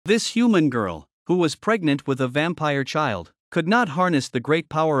This human girl, who was pregnant with a vampire child, could not harness the great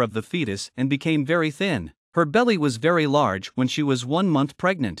power of the fetus and became very thin. Her belly was very large when she was 1 month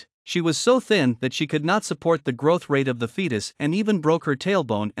pregnant. She was so thin that she could not support the growth rate of the fetus and even broke her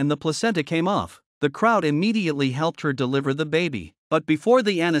tailbone and the placenta came off. The crowd immediately helped her deliver the baby. But before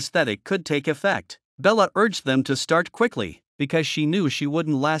the anesthetic could take effect, Bella urged them to start quickly, because she knew she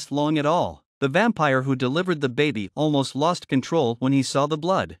wouldn't last long at all. The vampire who delivered the baby almost lost control when he saw the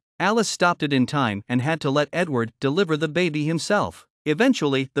blood. Alice stopped it in time and had to let Edward deliver the baby himself.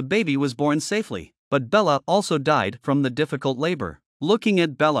 Eventually, the baby was born safely, but Bella also died from the difficult labor. Looking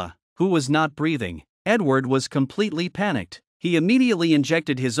at Bella, who was not breathing, Edward was completely panicked. He immediately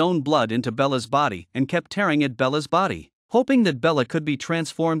injected his own blood into Bella's body and kept tearing at Bella's body, hoping that Bella could be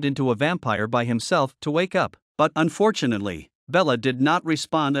transformed into a vampire by himself to wake up. But unfortunately, Bella did not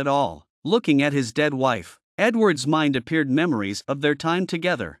respond at all. Looking at his dead wife, Edward's mind appeared memories of their time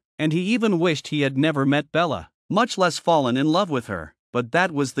together, and he even wished he had never met Bella, much less fallen in love with her. But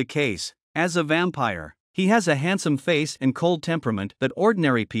that was the case. As a vampire, he has a handsome face and cold temperament that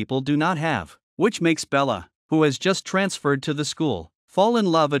ordinary people do not have, which makes Bella, who has just transferred to the school, fall in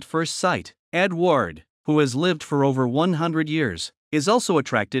love at first sight. Edward, who has lived for over 100 years, is also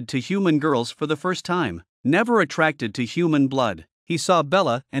attracted to human girls for the first time. Never attracted to human blood, he saw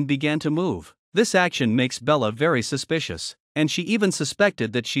Bella and began to move. This action makes Bella very suspicious, and she even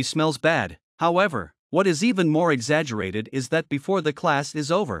suspected that she smells bad. However, what is even more exaggerated is that before the class is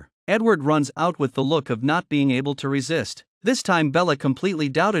over, Edward runs out with the look of not being able to resist. This time Bella completely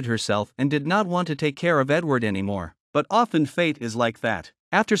doubted herself and did not want to take care of Edward anymore. But often fate is like that.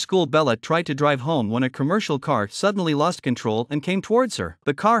 After school, Bella tried to drive home when a commercial car suddenly lost control and came towards her.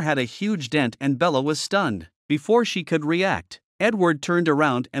 The car had a huge dent and Bella was stunned. Before she could react, Edward turned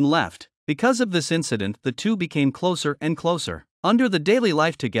around and left. Because of this incident, the two became closer and closer. Under the daily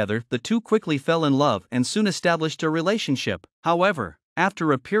life together, the two quickly fell in love and soon established a relationship. However,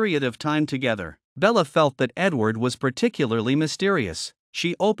 after a period of time together, Bella felt that Edward was particularly mysterious.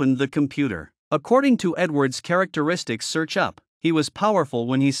 She opened the computer. According to Edward's characteristics search up, he was powerful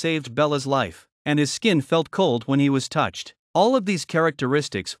when he saved Bella's life, and his skin felt cold when he was touched. All of these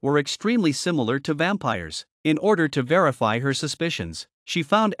characteristics were extremely similar to vampires. In order to verify her suspicions, she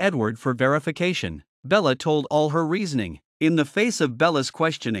found Edward for verification. Bella told all her reasoning. In the face of Bella's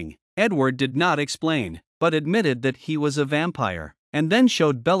questioning, Edward did not explain, but admitted that he was a vampire, and then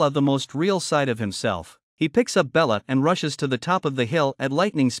showed Bella the most real side of himself. He picks up Bella and rushes to the top of the hill at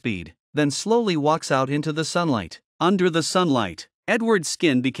lightning speed, then slowly walks out into the sunlight. Under the sunlight, Edward's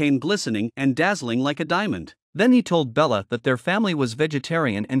skin became glistening and dazzling like a diamond. Then he told Bella that their family was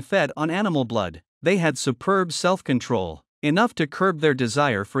vegetarian and fed on animal blood. They had superb self-control, enough to curb their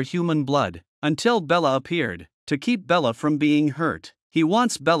desire for human blood, until Bella appeared. To keep Bella from being hurt, he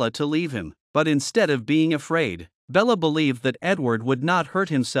wants Bella to leave him, but instead of being afraid, Bella believed that Edward would not hurt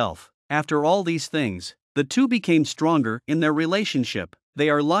himself. After all these things, the two became stronger in their relationship. They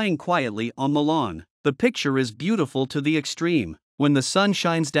are lying quietly on the lawn. The picture is beautiful to the extreme. When the sun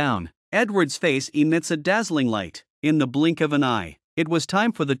shines down, Edward's face emits a dazzling light. In the blink of an eye, it was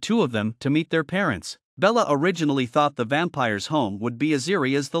time for the two of them to meet their parents. Bella originally thought the vampire's home would be as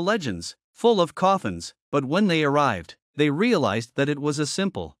eerie as the legends, full of coffins, but when they arrived, they realized that it was a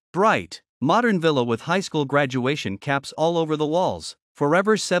simple, bright, modern villa with high school graduation caps all over the walls.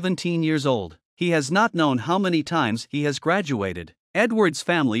 Forever 17 years old, he has not known how many times he has graduated. Edward's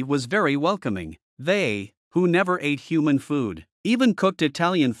family was very welcoming. They, who never ate human food, even cooked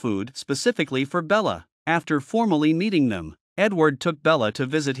Italian food specifically for Bella. After formally meeting them, Edward took Bella to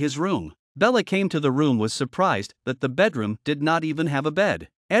visit his room. Bella came to the room was surprised that the bedroom did not even have a bed.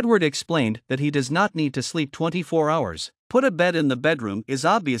 Edward explained that he does not need to sleep 24 hours. Put a bed in the bedroom is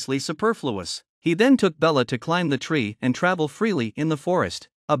obviously superfluous. He then took Bella to climb the tree and travel freely in the forest.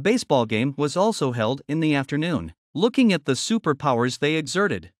 A baseball game was also held in the afternoon. Looking at the superpowers they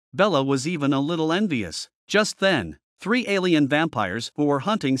exerted, Bella was even a little envious. Just then, 3 alien vampires who were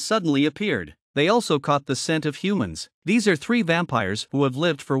hunting suddenly appeared. They also caught the scent of humans. These are 3 vampires who have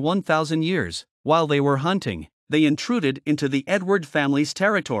lived for 1,000 years. While they were hunting, they intruded into the Edward family's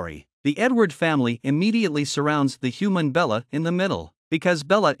territory. The Edward family immediately surrounds the human Bella in the middle, because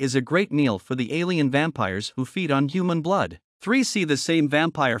Bella is a great meal for the alien vampires who feed on human blood. 3 see the same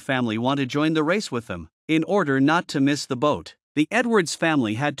vampire family want to join the race with them. In order not to miss the boat, the Edwards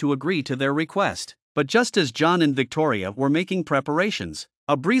family had to agree to their request. But just as John and Victoria were making preparations,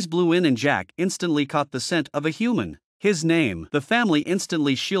 a breeze blew in and Jack instantly caught the scent of a human. His name. The family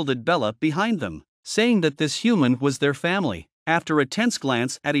instantly shielded Bella behind them, saying that this human was their family. After a tense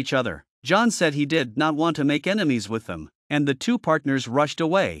glance at each other, John said he did not want to make enemies with them. and the two partners rushed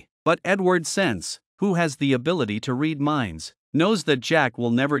away. But Edward Sense, who has the ability to read minds, knows that Jack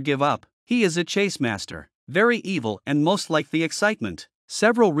will never give up. He is a chase master, very evil and most like the excitement.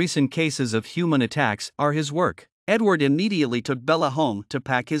 Several recent cases of human attacks are his work. Edward immediately took Bella home to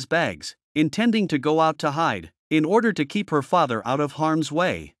pack his bags, intending to go out to hide, in order to keep her father out of harm's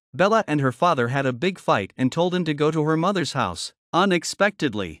way. Bella and her father had a big fight and told him to go to her mother's house.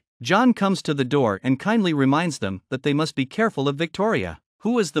 Unexpectedly, John comes to the door and kindly reminds them that they must be careful of Victoria,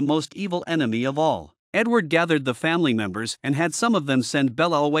 who is the most evil enemy of all. Edward gathered the family members and had some of them send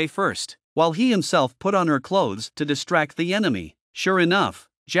Bella away first, while he himself put on her clothes to distract the enemy. Sure enough,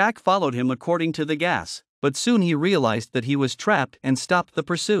 Jack followed him according to the gas, but soon he realized that he was trapped and stopped the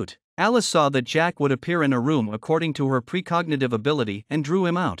pursuit. Alice saw that Jack would appear in a room according to her precognitive ability and drew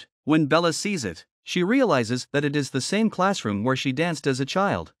him out. When Bella sees it, she realizes that it is the same classroom where she danced as a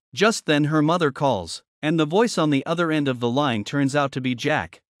child. Just then her mother calls, and the voice on the other end of the line turns out to be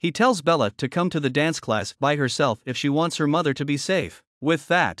Jack. He tells Bella to come to the dance class by herself if she wants her mother to be safe. With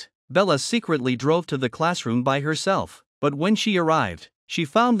that, Bella secretly drove to the classroom by herself. But when she arrived, she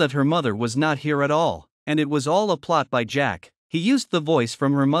found that her mother was not here at all, and it was all a plot by Jack. He used the voice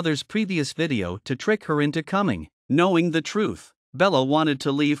from her mother's previous video to trick her into coming. Knowing the truth, Bella wanted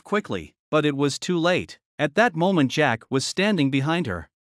to leave quickly, but it was too late. At that moment Jack was standing behind her.